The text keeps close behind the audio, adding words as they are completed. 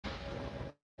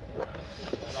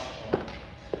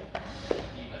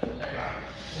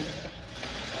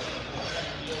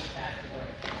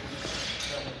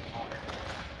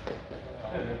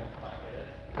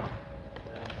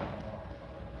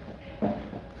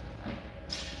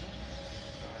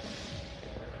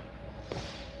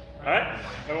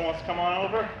Everyone wants to come on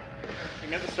over? We can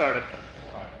get this started.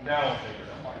 Now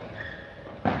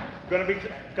Going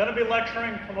to be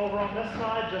lecturing from over on this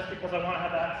side just because I want to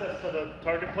have access to the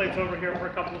target plates over here for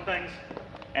a couple of things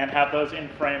and have those in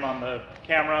frame on the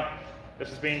camera.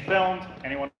 This is being filmed.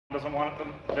 Anyone who doesn't want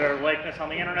their likeness on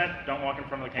the internet, don't walk in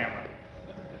front of the camera.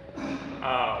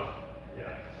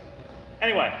 Yeah.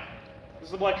 Anyway, this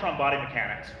is a lecture on body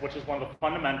mechanics, which is one of the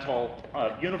fundamental,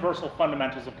 universal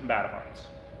fundamentals of combative arts.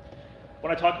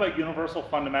 When I talk about universal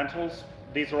fundamentals,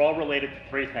 these are all related to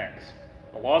three things: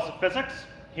 the laws of physics,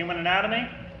 human anatomy,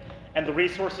 and the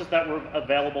resources that were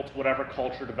available to whatever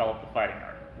culture developed the fighting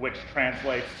art, which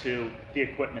translates to the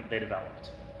equipment they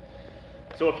developed.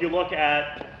 So if you look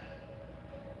at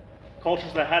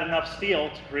cultures that had enough steel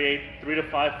to create 3 to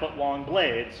 5 foot long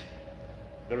blades,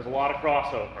 there's a lot of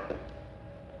crossover.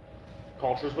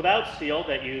 Cultures without steel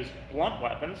that use blunt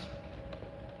weapons,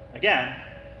 again,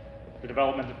 the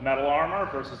development of metal armor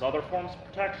versus other forms of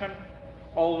protection,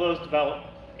 all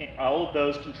of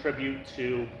those contribute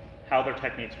to how their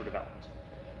techniques were developed.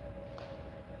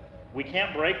 We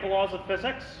can't break the laws of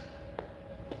physics.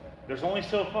 There's only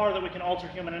so far that we can alter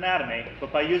human anatomy,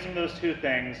 but by using those two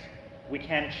things, we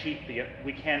can cheat each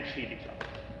other.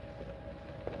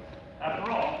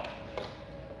 After all,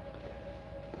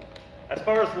 as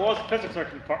far as the laws of physics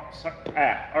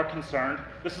are concerned,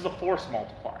 this is a force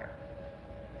multiplier.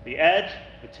 The edge,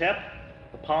 the tip,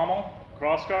 the pommel,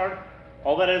 crossguard,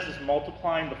 all that is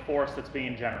multiplying the force that's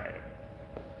being generated,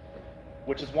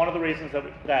 which is one of the reasons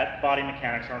that body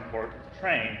mechanics are important to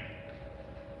train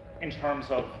in terms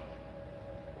of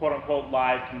quote-unquote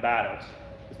live combatives,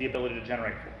 is the ability to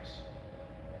generate force.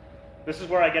 This is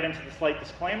where I get into the slight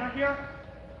disclaimer here,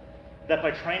 that by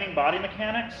training body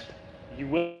mechanics, you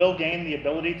will gain the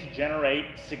ability to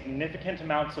generate significant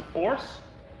amounts of force,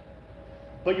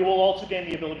 but you will also gain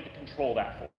the ability to control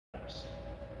that force.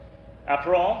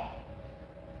 After all,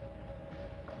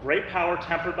 great power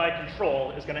tempered by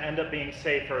control is going to end up being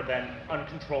safer than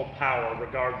uncontrolled power,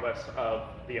 regardless of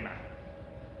the amount.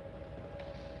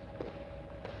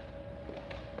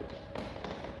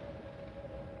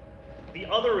 The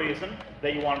other reason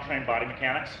that you want to train body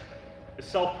mechanics is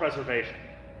self-preservation.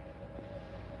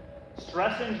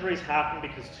 Stress injuries happen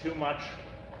because too much,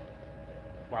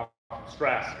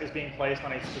 stress is being placed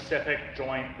on a specific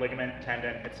joint, ligament,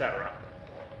 tendon, etc.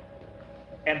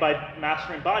 And by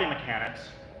mastering body mechanics,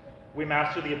 we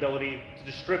master the ability to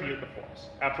distribute the force.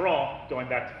 After all, going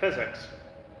back to physics,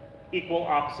 equal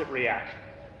opposite reaction.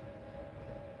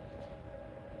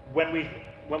 When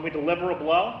we deliver a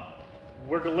blow,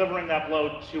 we're delivering that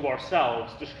blow to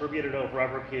ourselves, distributed over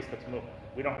every piece that's moving.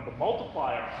 We don't have the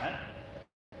multiplier on it,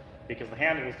 because the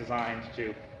handle is designed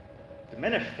to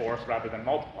diminish force rather than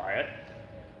multiply it,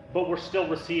 but we're still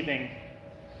receiving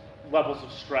levels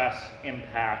of stress,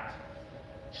 impact,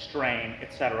 strain,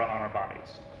 etc. on our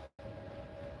bodies.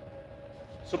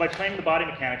 So by training the body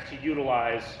mechanics to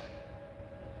utilize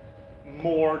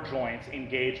more joints,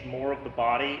 engage more of the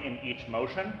body in each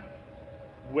motion,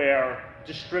 we're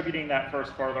distributing that force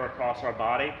further across our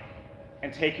body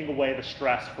and taking away the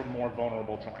stress from more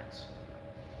vulnerable joints.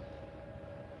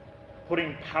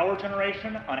 Putting power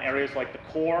generation on areas like the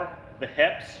core, the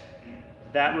hips,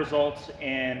 that results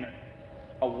in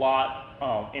a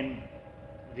lot, in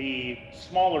the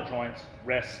smaller joints,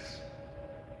 wrists,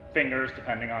 fingers,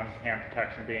 depending on hand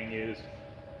protection being used,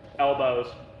 elbows,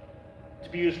 to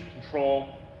be used for control,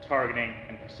 targeting,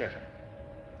 and precision.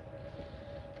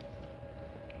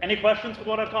 Any questions with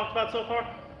what I've talked about so far?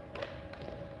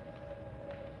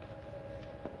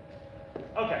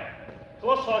 Okay, so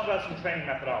let's talk about some training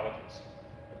methodologies.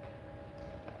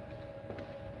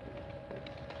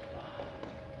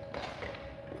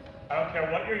 I don't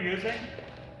care what you're using.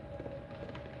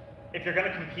 If you're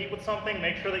going to compete with something,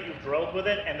 make sure that you've drilled with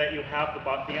it and that you have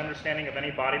the understanding of any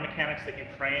body mechanics that you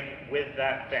train with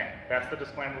that thing. That's the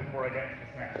disclaimer before I get into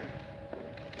this next.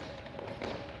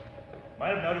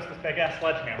 Might have noticed this big-ass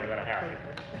sledgehammer that I have here.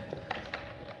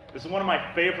 This is one of my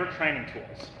favorite training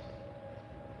tools.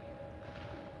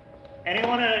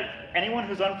 Anyone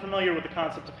who's unfamiliar with the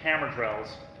concept of hammer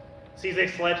drills sees a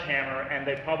sledgehammer and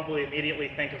they probably immediately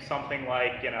think of something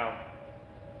like,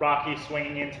 Rocky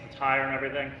swinging into the tire and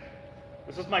everything.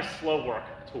 This is my slow work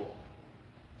tool.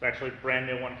 It's actually a brand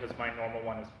new one because my normal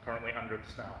one is currently under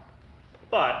the snow.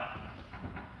 But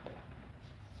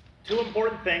two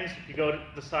important things if you go to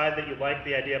decide that you like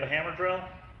the idea of a hammer drill: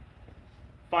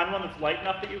 find one that's light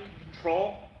enough that you can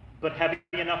control, but heavy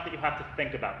enough that you have to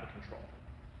think about the control.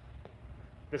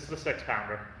 This is a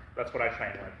 6-pounder. That's what I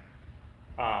train with.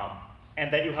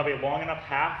 And that you have a long enough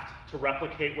haft to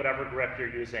replicate whatever grip you're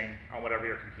using on whatever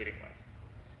you're competing with.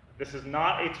 This is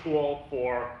not a tool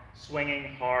for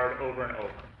swinging hard over and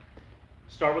over.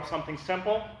 Start with something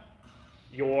simple.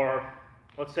 Your,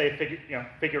 let's say,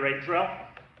 figure 8 drill.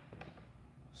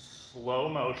 Slow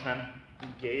motion,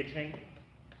 engaging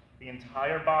the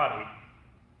entire body,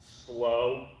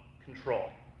 slow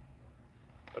control.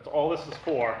 That's all this is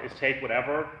for, is take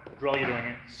whatever drill you're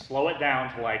doing, slow it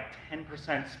down to like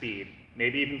 10% speed,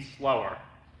 maybe even slower,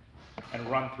 and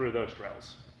run through those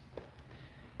drills.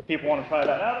 If people want to try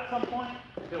that out at some point,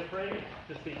 feel free.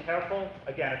 Just be careful.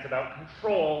 Again, it's about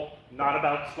control, not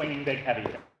about swinging big heavy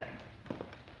things.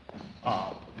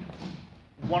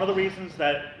 One of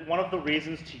the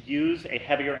reasons to use a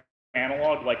heavier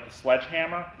analog like the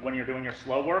sledgehammer when you're doing your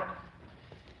slow work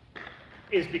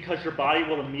is because your body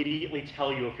will immediately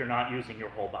tell you if you're not using your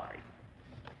whole body.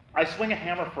 I swing a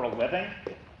hammer for a living,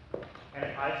 and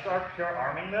if I start pure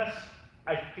arming this,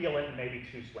 I feel it in maybe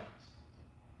 2 swings.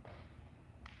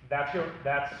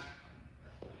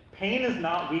 Pain is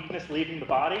not weakness leaving the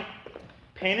body.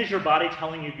 Pain is your body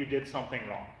telling you did something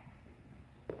wrong.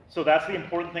 So that's the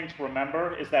important thing to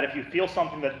remember, is that if you feel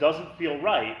something that doesn't feel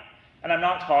right, and I'm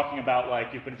not talking about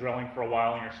like you've been drilling for a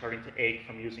while and you're starting to ache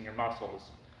from using your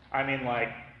muscles. I mean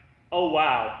like, oh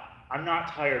wow, I'm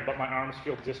not tired, but my arms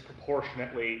feel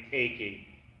disproportionately achy.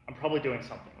 I'm probably doing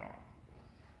something wrong.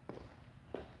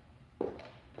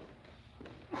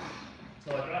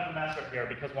 So I don't have to mess up here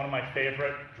because one of my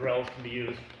favorite drills can be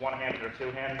used one-handed or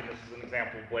two-handed. This is an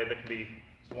example of a blade that can be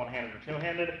one-handed or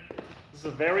two-handed. This is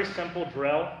a very simple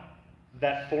drill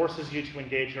that forces you to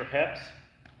engage your hips.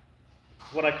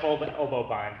 It's what I call the elbow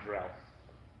bind drill.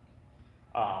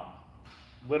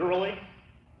 Literally,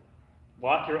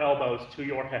 lock your elbows to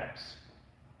your hips.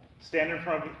 Stand in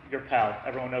front of your pal.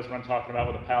 Everyone knows what I'm talking about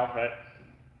with a pal,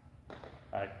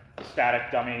 right?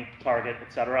 Static, dummy, target,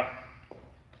 etc.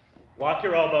 Lock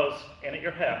your elbows in at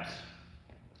your hips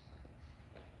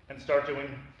and start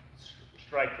doing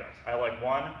strike drills. I like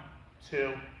 1,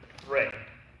 2, 3.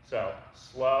 So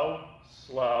slow,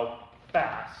 slow,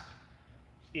 fast,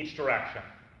 each direction.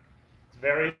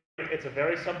 It's a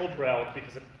very simple drill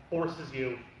because it forces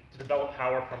you to develop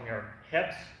power from your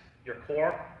hips, your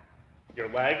core, your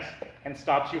legs, and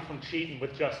stops you from cheating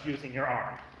with just using your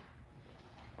arm.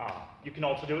 You can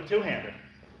also do it two-handed.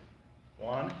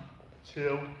 1,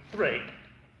 2, 3.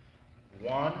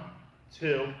 1,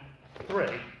 2, 3.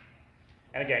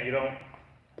 And again,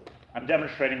 I'm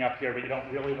demonstrating up here, but you don't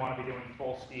really want to be doing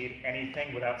full speed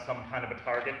anything without some kind of a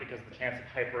target because the chance of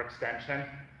hyperextension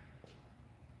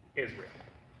is real,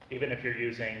 even if you're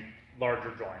using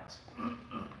larger joints.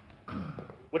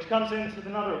 Which comes into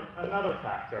another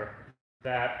factor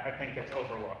that I think gets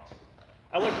overlooked.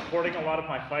 I like recording a lot of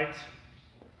my fights.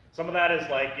 Some of that is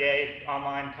like, yay,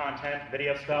 online content,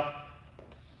 video stuff.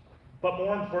 But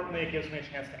more importantly, it gives me a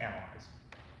chance to analyze.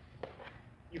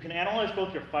 You can analyze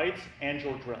both your fights and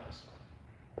your drills.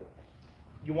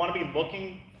 You want to be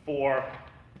looking for,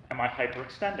 am I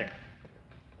hyperextending?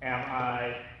 Am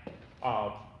I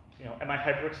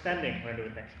hyperextending when I'm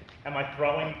doing things? Am I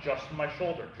throwing just from my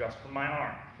shoulder, just from my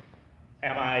arm?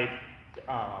 Am I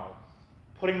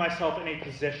putting myself in a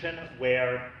position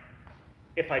where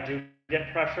if I do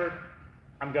get pressured,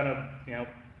 I'm gonna,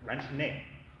 wrench a knee?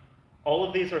 All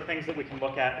of these are things that we can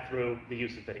look at through the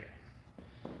use of video.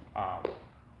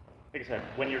 Like I said,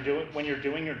 when you're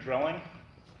doing your drilling,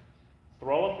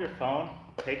 throw up your phone,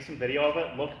 take some video of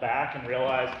it, look back and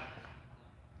realize,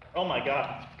 oh my God,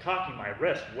 I'm cocking my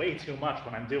wrist way too much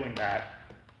when I'm doing that.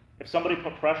 If somebody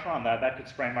put pressure on that, that could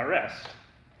sprain my wrist.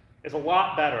 It's a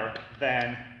lot better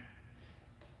than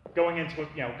going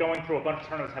through a bunch of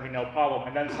tournaments having no problem,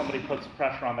 and then somebody puts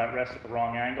pressure on that wrist at the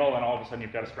wrong angle, and all of a sudden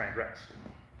you've got a sprained wrist.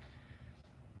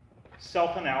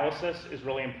 Self-analysis is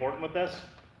really important with this,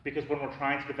 because when we're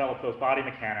trying to develop those body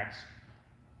mechanics,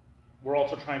 we're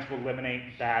also trying to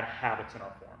eliminate bad habits in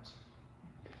our forms.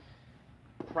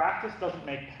 Practice doesn't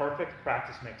make perfect,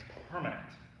 practice makes permanent.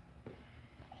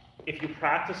 If you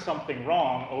practice something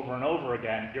wrong over and over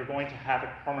again, you're going to have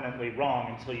it permanently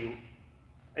wrong until you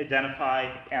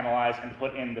identify, analyze, and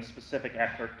put in the specific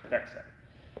effort to fix it.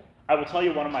 I will tell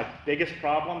you one of my biggest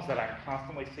problems that I'm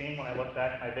constantly seeing when I look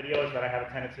back at my video is that I have a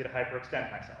tendency to hyperextend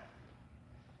myself.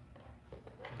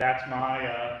 That's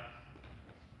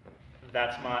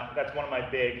one of my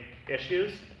big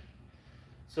issues.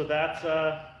 So that's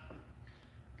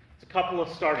it's a couple of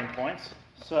starting points.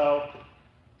 So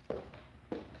I'm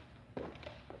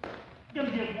going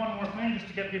to give one more thing just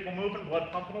to get people moving, blood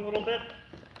pumping a little bit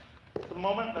for the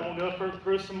moment. Then we'll go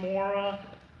through some more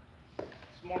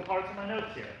parts of my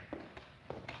notes here.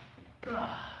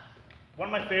 One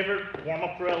of my favorite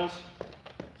warm-up drills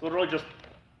is literally just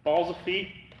balls of feet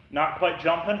not quite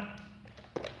jumping,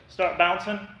 start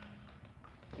bouncing.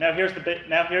 Now here's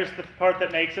the part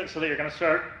that makes it so that you're going to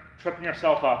start tripping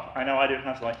yourself up. I know I do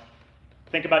constantly.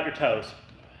 Think about your toes.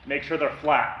 Make sure they're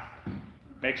flat.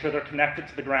 Make sure they're connected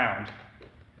to the ground.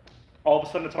 All of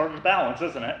a sudden it's harder to balance,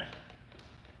 isn't it?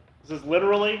 This is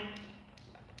literally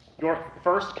your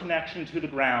first connection to the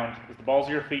ground is the balls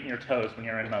of your feet and your toes when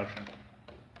you're in motion.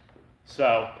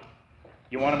 So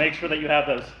you want to make sure that you have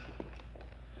those,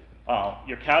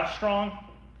 your calves strong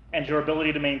and your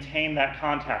ability to maintain that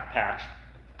contact patch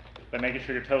by making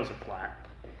sure your toes are flat.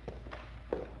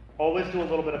 Always do a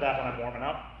little bit of that when I'm warming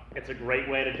up. It's a great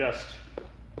way to just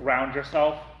ground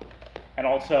yourself and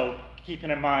also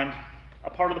keeping in mind a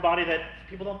part of the body that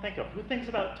people don't think of. Who thinks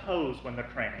about toes when they're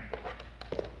training?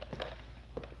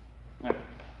 Let's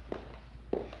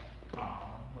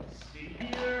see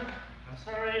here. I'm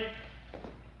sorry.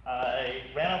 I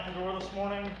ran out the door this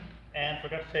morning and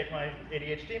forgot to take my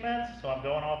ADHD meds, so I'm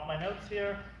going off my notes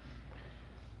here.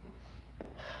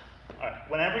 All right.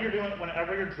 Whenever you're drilling,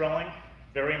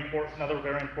 another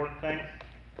very important thing.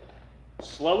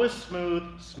 Slow is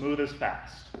smooth, smooth is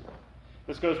fast.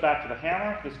 This goes back to the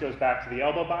hammer, this goes back to the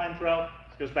elbow bind drill,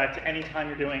 this goes back to any time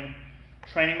you're doing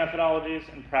training methodologies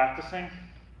and practicing.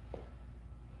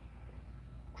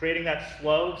 Creating that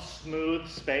slow, smooth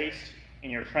space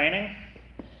in your training,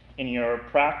 in your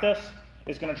practice,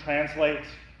 is going to translate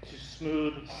to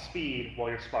smooth speed while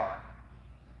you're sparring.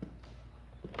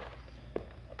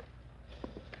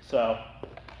 So,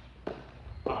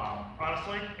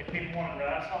 honestly, if people want to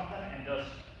grab something and just,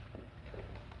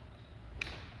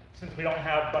 since we don't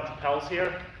have a bunch of pals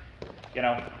here, you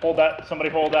know, somebody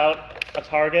hold out a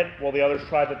target while the others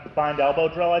try the bind elbow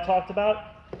drill I talked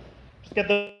about. Just get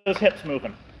those hips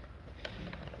moving.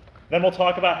 Then we'll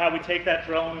talk about how we take that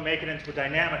drill and we make it into a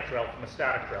dynamic drill from a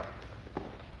static drill.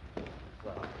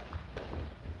 So,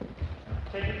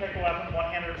 take your pick a weapon,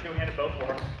 one-handed or two-handed, both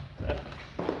work.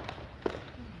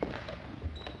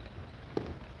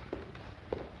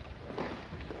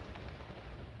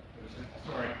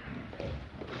 Sorry.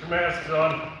 Put your masks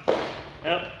on.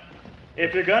 Yep.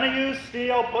 If you're going to use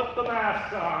steel, put the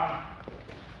mask on.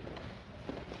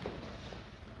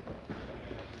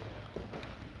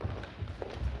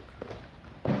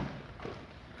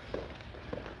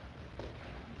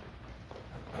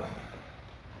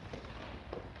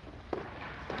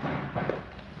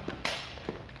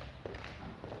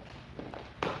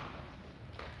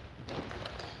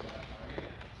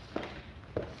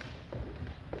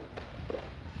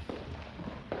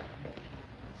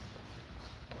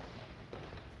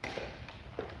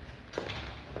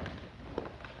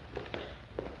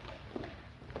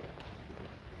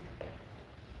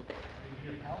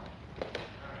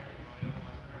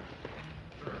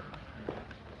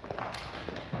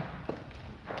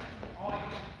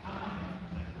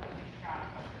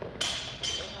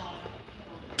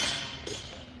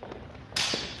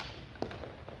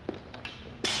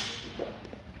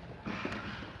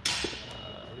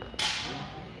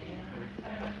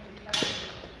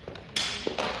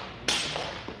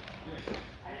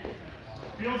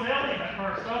 Feels alien at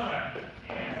first, doesn't it?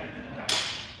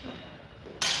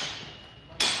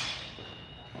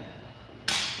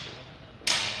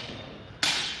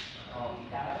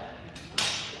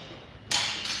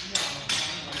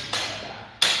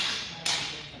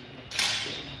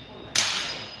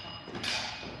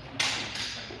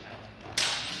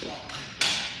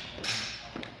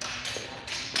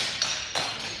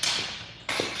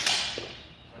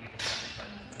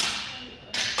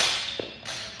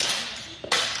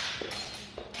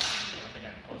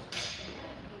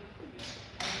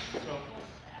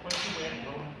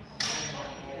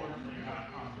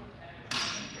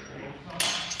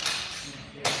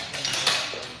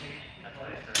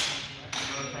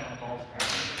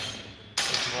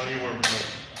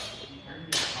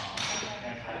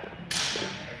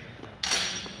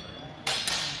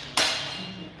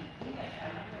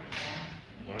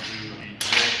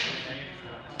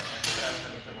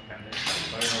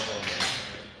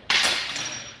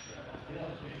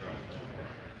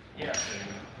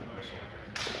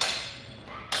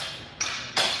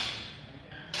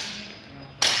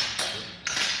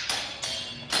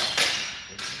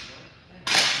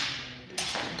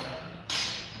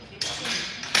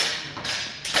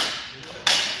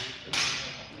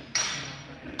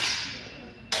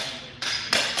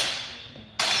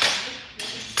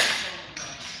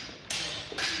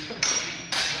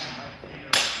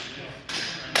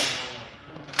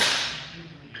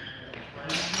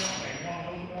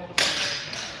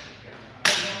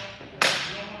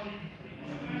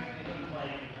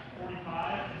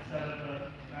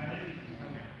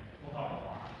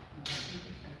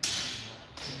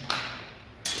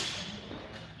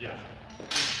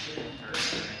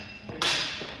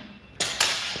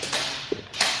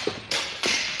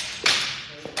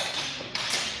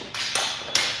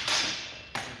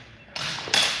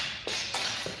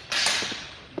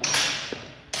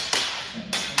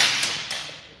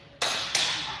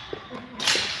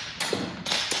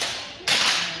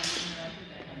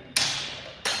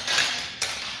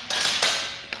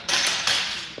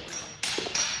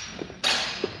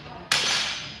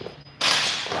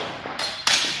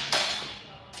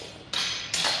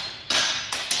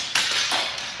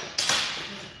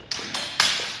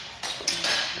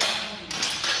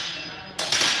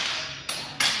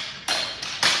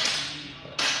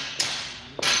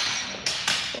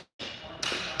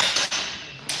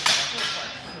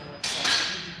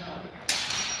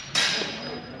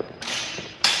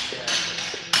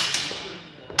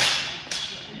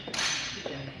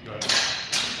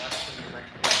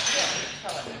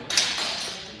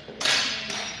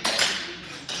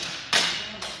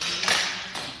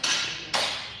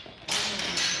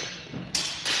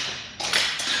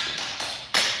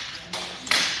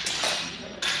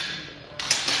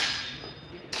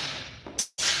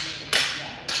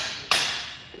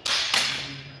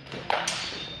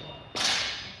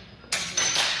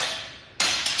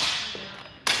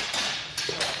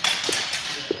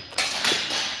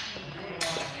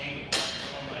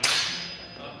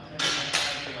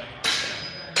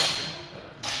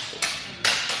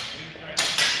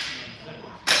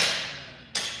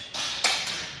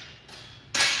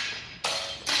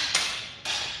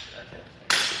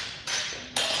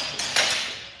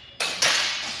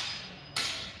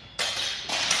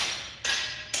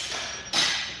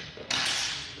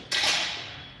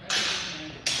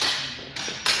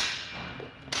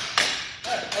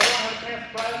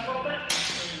 chance to try this a little bit?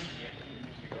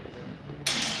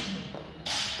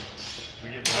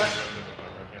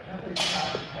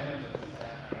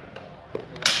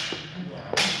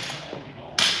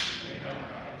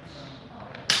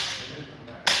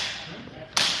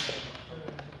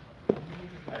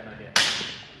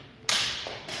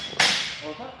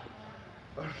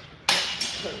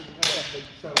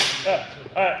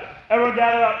 All right, everyone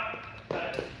gather up.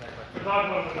 We're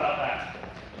talking a little bit about that.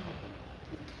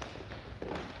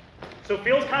 So it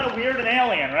feels kind of weird and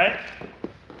alien, right?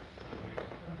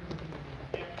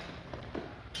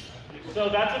 So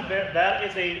that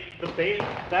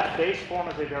base form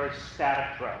is a very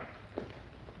static drill.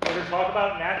 What we're going to talk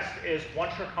about next is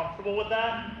once you're comfortable with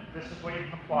that, this is where you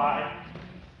can apply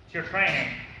to your training.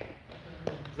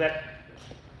 That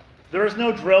there is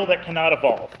no drill that cannot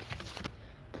evolve.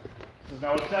 This is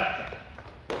no exception.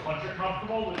 Once you're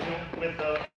comfortable with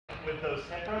those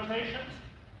hip rotations,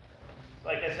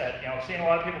 like I said, I've seen a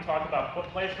lot of people talk about foot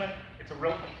placement.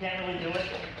 You can't really do it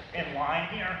in line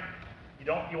here.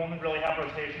 You only really have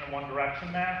rotation in one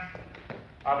direction there.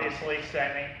 Obviously,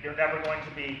 standing, you're never going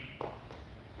to be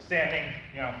standing,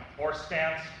 horse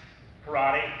stance,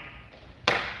 karate,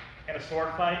 in a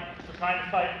sword fight. So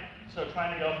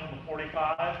trying to go from the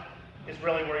 45 is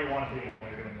really where you want to be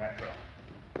when you're doing that drill.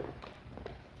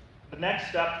 The next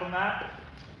step from that,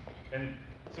 and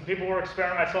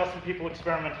I saw some people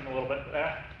experimenting a little bit with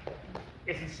that,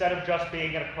 is instead of just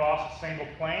being it across a single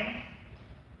plane,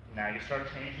 now you start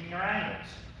changing your angles,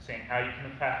 seeing how you can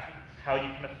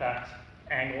affect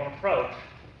angle and approach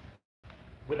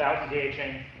without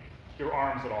engaging your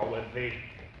arms at all with the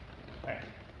thing.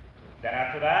 Then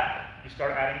after that, you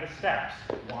start adding the steps.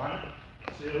 1,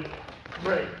 2,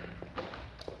 3.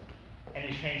 And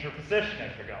you change your position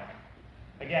as you're going.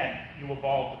 Again, you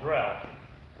evolve the drill.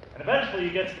 And eventually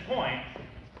you get to the point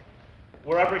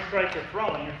where every strike you're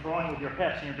throwing with your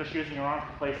hips and you're just using your arms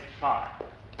to place the shot.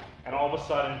 And all of a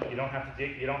sudden, you don't have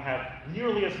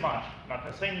nearly as much, I'm not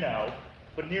going to say no,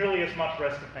 but nearly as much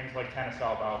risk of things like tennis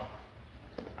elbow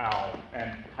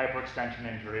and hyperextension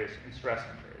injuries and stress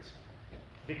injuries.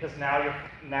 Because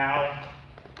now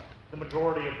the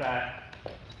majority of that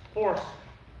force,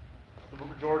 the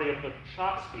majority of the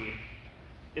shot speed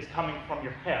is coming from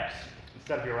your hips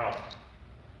instead of your elbow.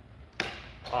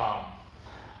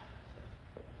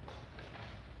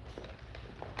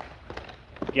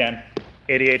 Again,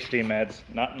 ADHD meds,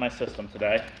 not in my system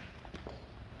today.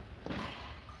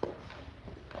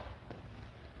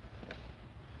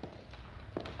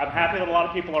 I'm happy that a lot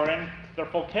of people are in their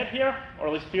full kit here, or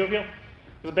at least a few of you.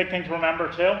 There's a big thing to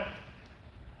remember too.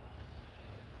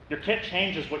 Your kit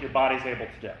changes what your body's able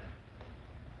to do.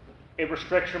 It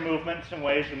restricts your movements in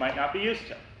ways you might not be used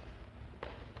to.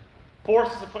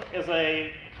 Force is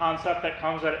a concept that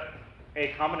comes at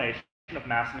a combination of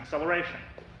mass and acceleration.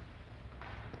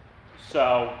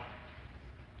 So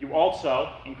you also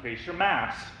increase your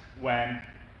mass when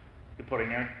you're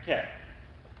putting your kit.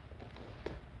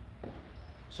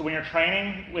 So when you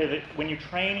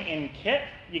train in kit,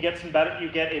 you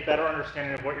get a better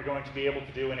understanding of what you're going to be able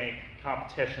to do in a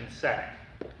competition setting.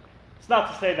 It's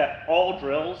not to say that all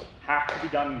drills have to be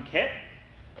done in kit,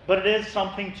 but it is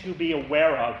something to be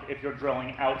aware of if you're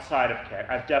drilling outside of kit.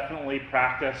 I've definitely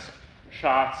practiced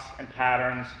shots and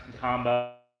patterns and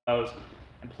combos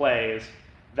and plays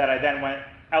that I then went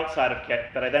outside of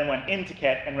kit, that I then went into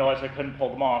kit and realized I couldn't pull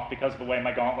them off because of the way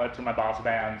my gauntlets or my boss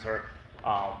bands or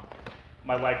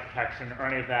my leg protection or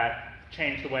any of that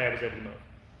changed the way I was able to move.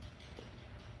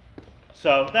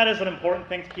 So that is an important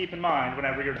thing to keep in mind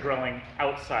whenever you're drilling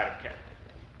outside of kit.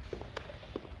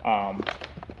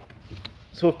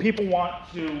 So if people want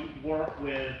to work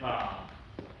with, how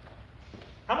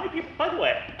many people, by the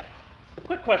way,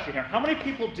 quick question here, how many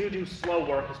people do slow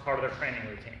work as part of their training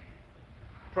routine?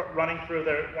 Running through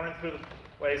the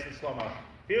plays in slow motion?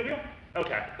 A few of you?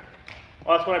 Okay.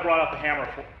 Well, that's what I brought up the hammer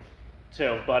for,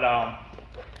 too. But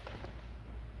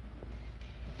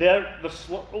the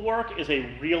slow work is a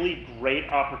really great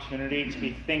opportunity to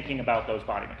be thinking about those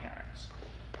body mechanics.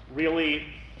 Really,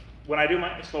 when I do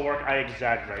my slow work, I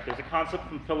exaggerate. There's a concept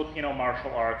from Filipino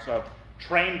martial arts of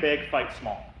train big, fight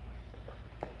small.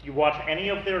 You watch any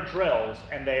of their drills,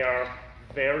 and they are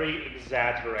very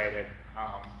exaggerated.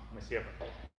 Let me see if I'm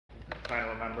trying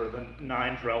to remember the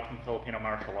 9 drill from Filipino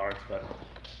martial arts, but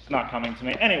it's not coming to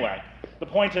me. Anyway, the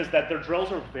point is that their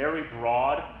drills are very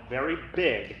broad, very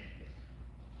big,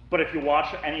 but if you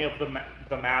watch any of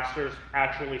the masters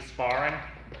actually sparring,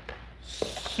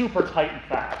 super tight and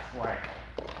fast, like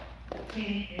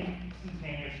teeny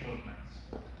instantaneous movements.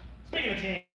 Speaking of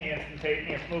teeny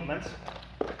instantaneous movements,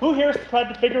 who here has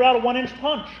tried to figure out a 1-inch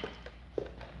punch?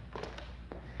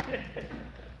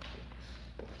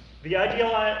 The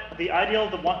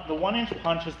 1-inch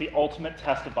punch is the ultimate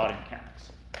test of body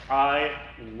mechanics. I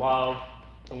love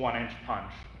the 1-inch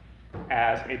punch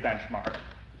as a benchmark.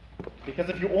 Because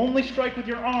if you only strike with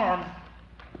your arm,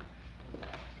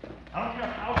 I don't care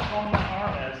how strong my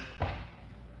arm is,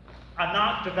 I'm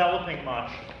not developing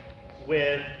much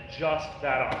with just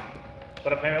that arm.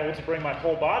 But if I'm able to bring my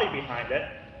whole body behind it,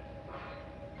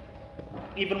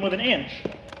 even with an inch,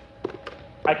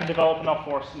 I can develop enough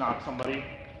force to knock somebody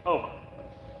over.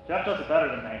 Jeff does it better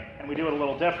than me, and we do it a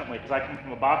little differently because I come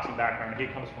from a boxing background and he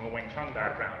comes from a Wing Chun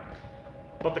background.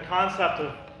 But the concept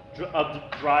of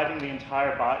driving your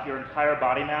entire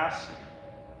body mass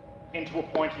into a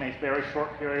point in a very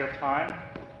short period of time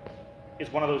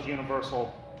is one of those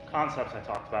universal concepts I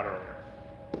talked about earlier.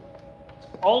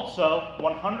 It's also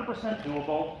 100%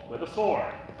 doable with a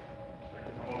sword. I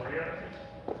can come over here.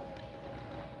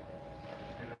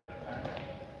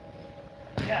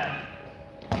 Again,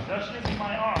 I'm just using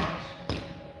my arms.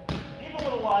 Even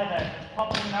with a live edge, it's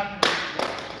probably not going to be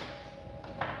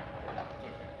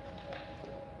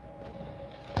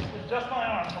with just my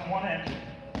arms from 1 inch.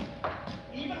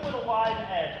 Even with a live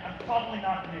edge, I'm probably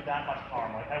not going to do that much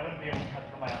harm. Like, I wouldn't be able to cut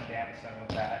through my own Gamson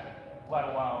with that, let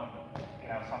alone, you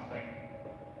know, something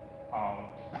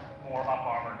more up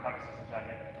armor and resistance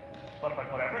jacket. But if I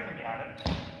put everything behind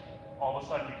it, all of a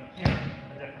sudden you can hear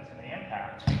the difference in the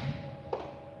impact.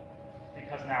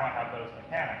 Because now I have those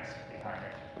mechanics behind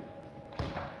it.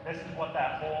 This is what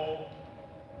that whole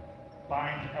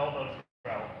bind elbow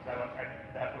drill that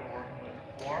we were working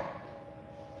with before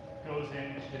goes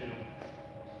into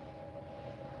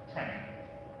training.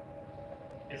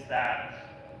 Is that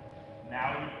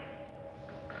now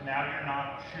you're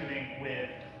not shooting with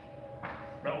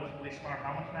relatively smart.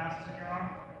 How much mass is in your arm?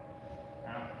 I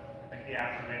think the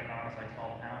activated arm is like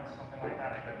 12 pounds, something like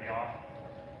that. I could be off.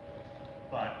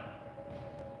 But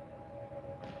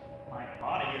my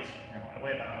body is, I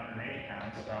weigh about 180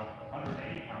 pounds, so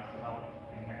 180 pounds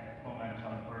developing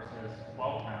momentum versus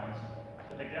 12 pounds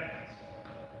is a big difference.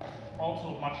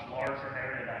 Also a much larger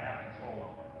area that I have control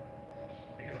over.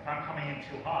 Because if I'm coming in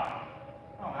too hot,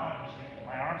 now I'm just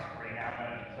my arms free now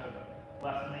to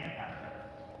lessen the impact there.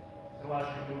 It allows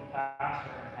you to move faster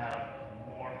and have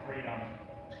more freedom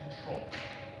to control,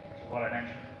 which is what I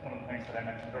mentioned, one of the things that I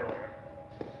mentioned earlier,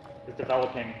 is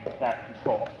developing that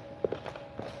control.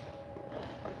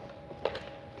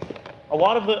 A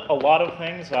lot of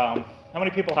things, how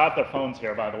many people have their phones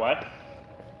here, by the way?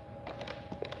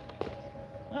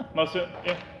 Most of it,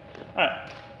 yeah. All right.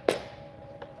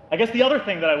 I guess the other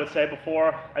thing that I would say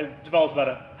before, I developed about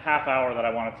a half hour that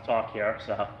I wanted to talk here,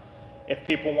 so if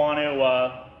people want to,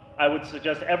 I would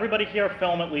suggest everybody here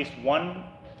film at least one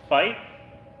fight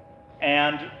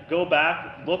and go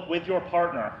back, look with your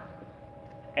partner,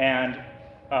 and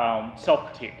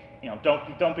self-critique. You know,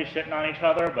 don't be shitting on each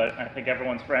other, but I think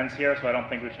everyone's friends here, so I don't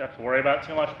think we should have to worry about it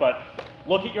too much, but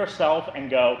look at yourself and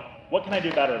go, what can I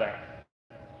do better there?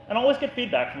 And always get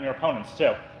feedback from your opponents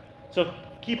too. So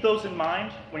keep those in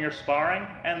mind when you're sparring,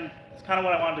 and it's kind of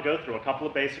what I wanted to go through, a couple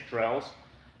of basic drills,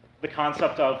 the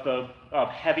concept of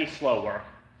heavy slow work.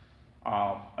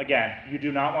 Again, you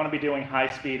do not want to be doing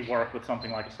high-speed work with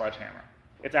something like a sledgehammer.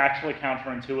 It's actually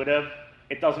counterintuitive.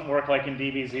 It doesn't work like in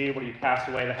DBZ where you cast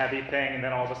away the heavy thing and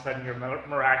then all of a sudden you're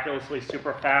miraculously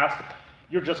super fast.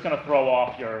 You're just going to throw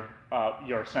off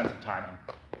your sense of timing.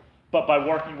 But by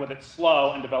working with it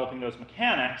slow and developing those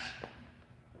mechanics,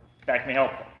 that can be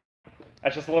helpful.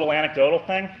 That's just a little anecdotal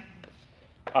thing.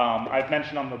 I've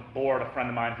mentioned on the board a friend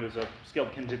of mine who's a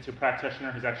skilled Kenjutsu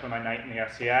practitioner, who's actually my knight in the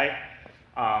SCA.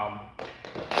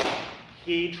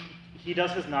 He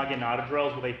does his naginata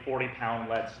drills with a 40-pound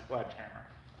lead sledgehammer.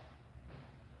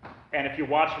 And if you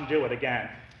watch him do it again,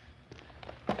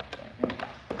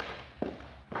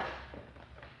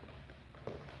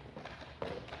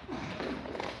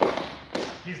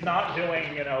 he's not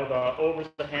doing, you know, the over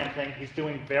the hand thing. He's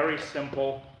doing very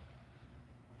simple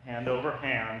hand over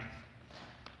hand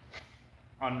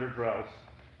under drills.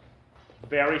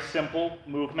 Very simple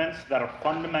movements that are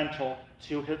fundamental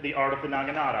to the art of the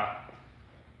naginata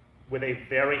with a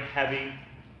very heavy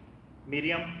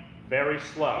medium, very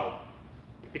slow,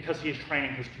 because he's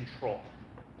training his control.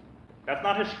 That's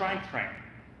not his strength training.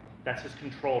 That's his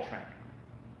control training.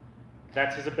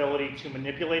 That's his ability to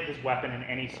manipulate his weapon in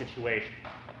any situation.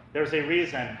 There's a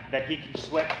reason that he can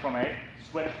switch from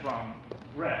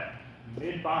grip,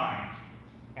 mid-bind,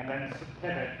 and then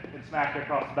pivot and smack it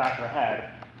across the back of the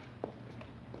head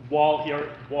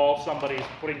while somebody's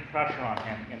putting pressure on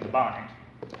him in the bind,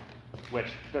 which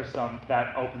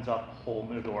that opens up a whole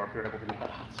new door if you're able to do that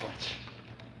hot switch.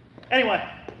 Anyway,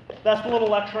 that's the little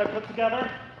lecture I put together.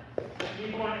 If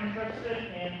people are interested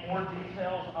in more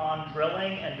details on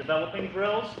drilling and developing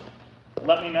drills,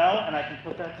 let me know and I can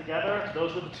put that together.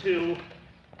 Those are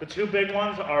the two big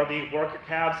ones are the worker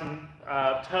calves and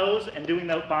toes and doing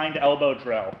the bind elbow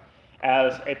drill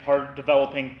as a part of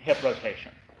developing hip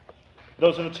rotation.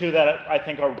 Those are the two that I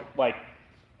think are like,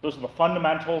 those are the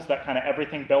fundamentals that kind of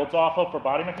everything builds off of for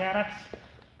body mechanics.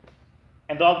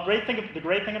 And the great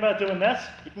thing about doing this,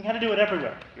 you can kind of do it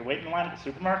everywhere. You're waiting in line at the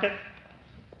supermarket.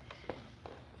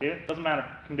 See, it doesn't matter,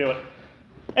 you can do it.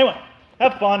 Anyway,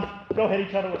 have fun, go hit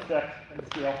each other with sticks and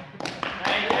steel.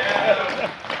 Thank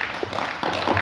you.